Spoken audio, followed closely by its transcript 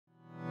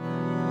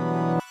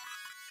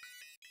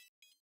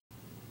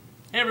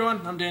Hey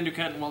everyone, I'm Dan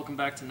Duquette and welcome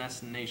back to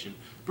NESN Nation.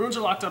 Bruins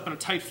are locked up in a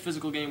tight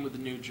physical game with the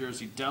New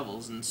Jersey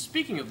Devils, and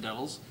speaking of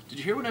Devils, did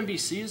you hear what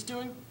NBC is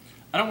doing?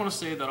 I don't want to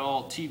say that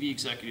all TV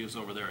executives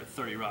over there at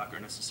 30 Rock are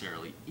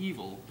necessarily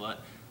evil, but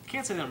I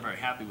can't say that I'm very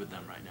happy with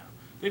them right now.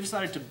 They've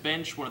decided to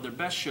bench one of their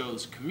best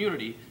shows,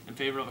 Community, in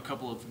favor of a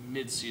couple of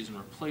mid-season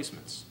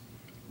replacements.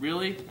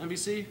 Really,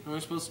 NBC? You're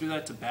only supposed to do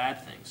that to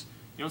bad things.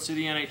 You don't see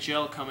the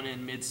NHL coming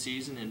in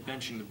mid-season and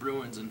benching the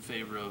Bruins in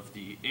favor of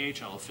the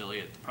AHL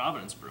affiliate, the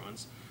Providence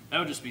Bruins. That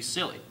would just be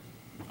silly.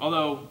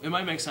 Although, it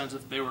might make sense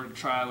if they were to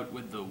try out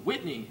with the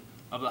Whitney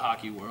of the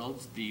hockey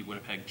world, the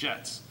Winnipeg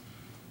Jets.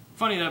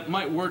 Funny, that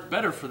might work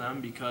better for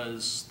them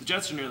because the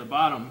Jets are near the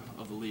bottom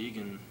of the league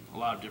in a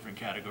lot of different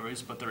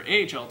categories, but their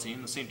AHL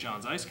team, the St.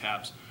 John's Ice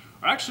Caps,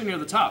 are actually near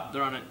the top.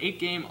 They're on an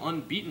 8-game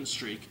unbeaten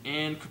streak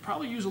and could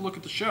probably use a look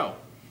at the show.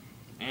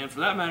 And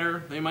for that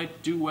matter, they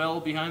might do well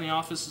behind the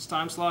office's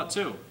time slot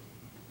too.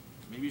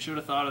 Maybe you should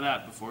have thought of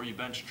that before you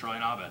benched Troy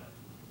and Abed.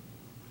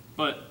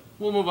 But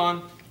we'll move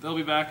on. They'll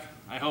be back,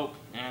 I hope,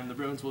 and the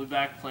Bruins will be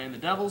back playing the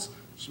Devils.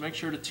 So make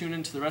sure to tune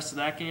into the rest of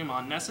that game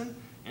on NESN,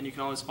 and you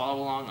can always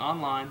follow along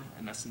online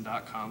at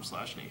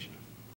nesn.com/nation.